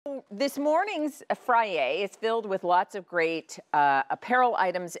This morning's Friday is filled with lots of great apparel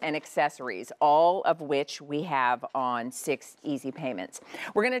items and accessories, all of which we have on 6 easy payments.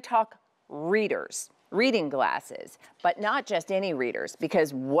 We're going to talk readers, reading glasses, but not just any readers,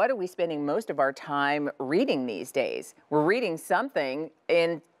 because what are we spending most of our time reading these days? We're reading something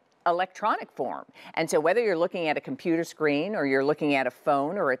in electronic form. And so whether you're looking at a computer screen or you're looking at a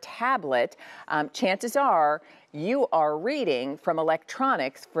phone or a tablet, chances are you are reading from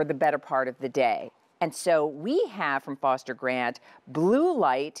electronics for the better part of the day. And so we have from Foster Grant blue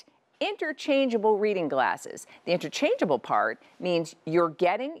light interchangeable reading glasses. The interchangeable part means you're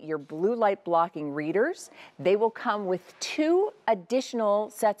getting your blue light blocking readers. They will come with 2 additional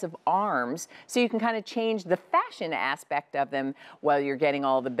sets of arms, so you can kind of change the fashion aspect of them while you're getting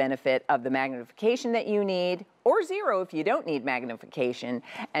all the benefit of the magnification that you need, or 0 if you don't need magnification,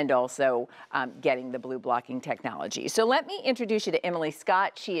 and also getting the blue blocking technology. So let me introduce you to Emily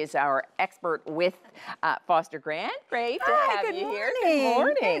Scott. She is our expert with Foster Grant. Great to have you here. Good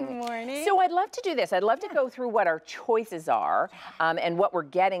morning. Good morning. So I'd love to do this. I'd love to go through what our choices are and what we're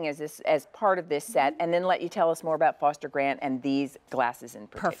getting as part of this set, and then let you tell us more about Foster Grant and these glasses in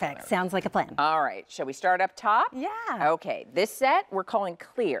particular. Perfect. Sounds like a plan. All right. Shall we start up top? Yeah. Okay. This set we're calling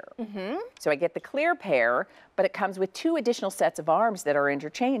clear. So I get the clear pair, but it comes with 2 additional sets of arms that are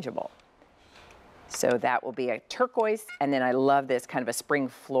interchangeable. So that will be a turquoise, and then I love this kind of a spring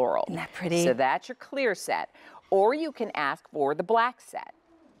floral. Isn't that pretty? So that's your clear set. Or you can ask for the black set.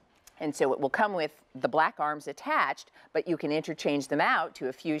 And so it will come with the black arms attached, but you can interchange them out to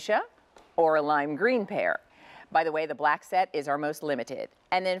a fuchsia or a lime green pair. By the way, the black set is our most limited.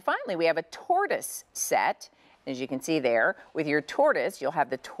 And then finally, we have a tortoise set. As you can see there, with your tortoise, you'll have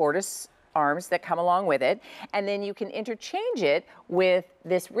the tortoise arms that come along with it, and then you can interchange it with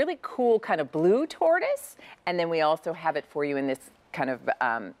this really cool kind of blue tortoise, and then we also have it for you in this kind of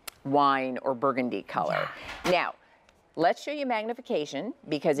wine or burgundy color. Yeah. Now, let's show you magnification,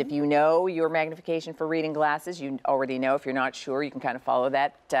 because if you know your magnification for reading glasses, you already know. If you're not sure, you can kind of follow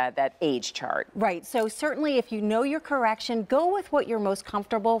that age chart. Right. So certainly if you know your correction, go with what you're most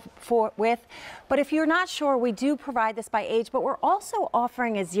comfortable with. But if you're not sure, we do provide this by age, but we're also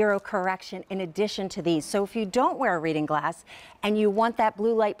offering a 0 correction in addition to these. So if you don't wear a reading glass and you want that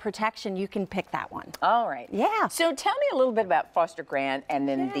blue light protection, you can pick that one. All right. Yeah. So tell me a little bit about Foster Grant and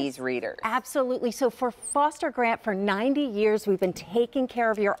then these readers. Absolutely. So for Foster Grant, for 90 years, we've been taking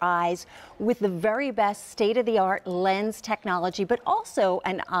care of your eyes with the very best state-of-the-art lens technology, but also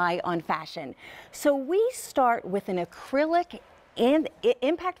an eye on fashion. So we start with an acrylic and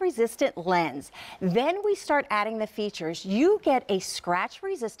impact-resistant lens. Then we start adding the features. You get a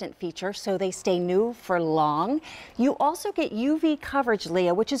scratch-resistant feature, so they stay new for long. You also get UV coverage,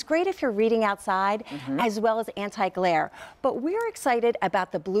 Leah, which is great if you're reading outside, as well as anti-glare. But we're excited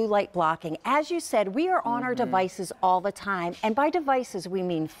about the blue light blocking. As you said, we are on our devices all the time, and by devices, we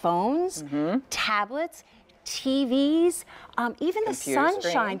mean phones, tablets, TVs, even the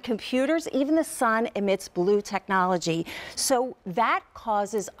sunshine, computers, even the sun emits blue technology. So that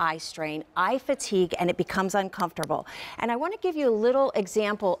causes eye strain, eye fatigue, and it becomes uncomfortable. And I want to give you a little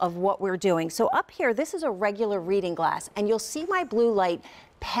example of what we're doing. So up here, this is a regular reading glass, and you'll see my blue light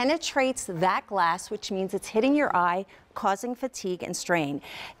penetrates that glass, which means it's hitting your eye, causing fatigue and strain.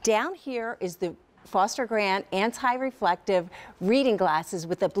 Down here is the Foster Grant anti-reflective reading glasses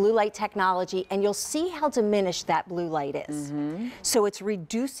with the blue light technology, and you'll see how diminished that blue light is. So it's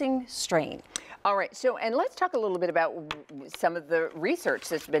reducing strain. All right, so, and let's talk a little bit about some of the research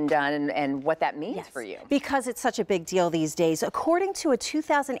that's been done and what that means for you. Because it's such a big deal these days. According to a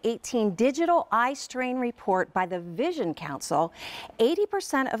 2018 digital eye strain report by the Vision Council,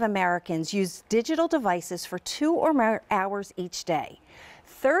 80% of Americans use digital devices for 2 or more hours each day.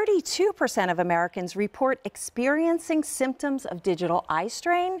 32% of Americans report experiencing symptoms of digital eye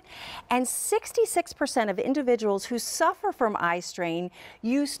strain, and 66% of individuals who suffer from eye strain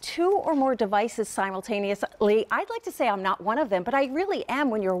use 2 or more devices simultaneously. I'd like to say I'm not one of them, but I really am.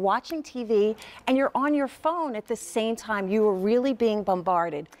 When you're watching TV and you're on your phone at the same time, you are really being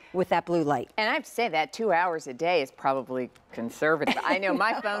bombarded with that blue light. And I have to say that 2 hours a day is probably conservative. I know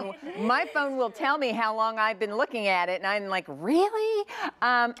my phone will tell me how long I've been looking at it, and I'm like, really?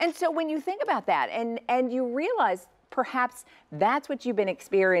 And so when you think about that and you realize perhaps that's what you've been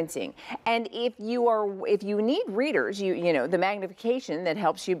experiencing. And if you need readers, you know, the magnification that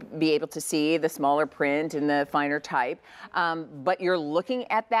helps you be able to see the smaller print and the finer type, but you're looking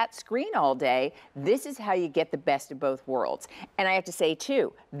at that screen all day, this is how you get the best of both worlds. And I have to say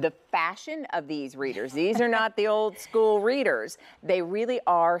too, the fashion of these readers, these are not the old school readers. They really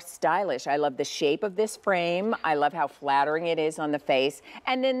are stylish. I love the shape of this frame. I love how flattering it is on the face.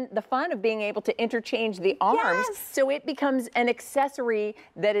 And then the fun of being able to interchange the arms, so it becomes an accessory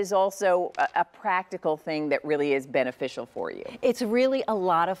that is also a practical thing that really is beneficial for you. It's really a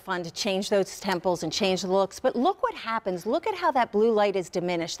lot of fun to change those temples and change the looks, but look what happens. Look at how that blue light is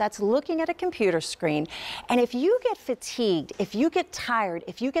diminished. That's looking at a computer screen. And if you get fatigued, if you get tired,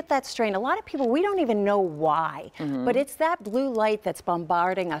 if you get that strain, a lot of people, we don't even know why, but it's that blue light that's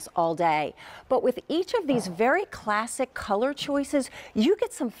bombarding us all day. But with each of these very classic color choices, you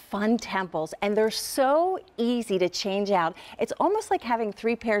get some fun temples, and they're so easy to change out. It's almost like having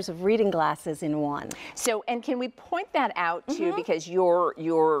 3 pairs of reading glasses in one. So, and can we point that out too, because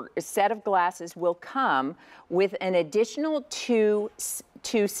your set of glasses will come with an additional two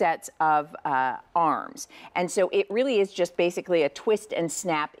sets of arms. And so it really is just basically a twist and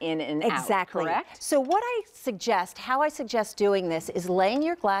snap in and out. Exactly. Correct? So what I suggest, how I suggest doing this is laying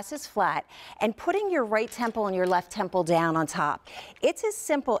your glasses flat and putting your right temple and your left temple down on top. It's as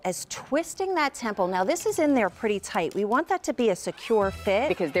simple as twisting that temple. Now this is in there pretty tight. We want that to be a secure fit.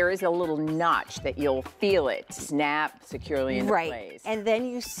 Because there is a little notch that you'll feel it snap securely into place. And then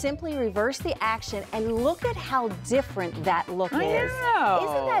you simply reverse the action and look at how different that look is. Know.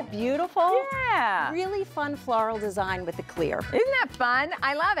 Isn't that beautiful? Yeah. Really fun floral design with the clear. Isn't that fun?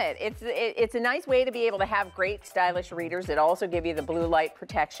 I love it. It's a nice way to be able to have great stylish readers that also give you the blue light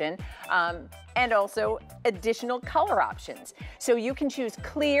protection and also additional color options. So you can choose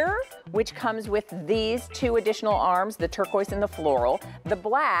clear, which comes with these 2 additional arms, the turquoise and the floral, the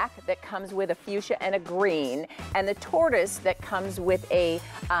black that comes with a fuchsia and a green, and the tortoise that comes with a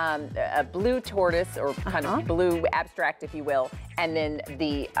blue tortoise, or kind of blue abstract, if you will, and then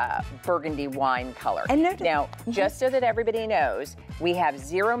the burgundy wine color. And now, just so that everybody knows, we have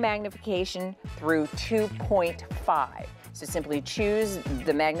 0 magnification through 2.5. So simply choose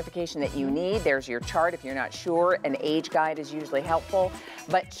the magnification that you need. There's your chart if you're not sure. An age guide is usually helpful.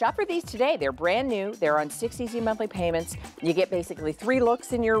 But shop for these today. They're brand new. They're on 6 easy monthly payments. You get basically 3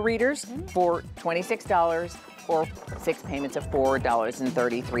 looks in your readers for $26 or 6 payments of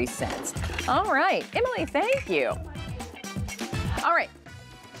 $4.33. All right, Emily, thank you. All right,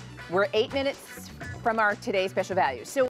 we're 8 minutes from our today's special value. So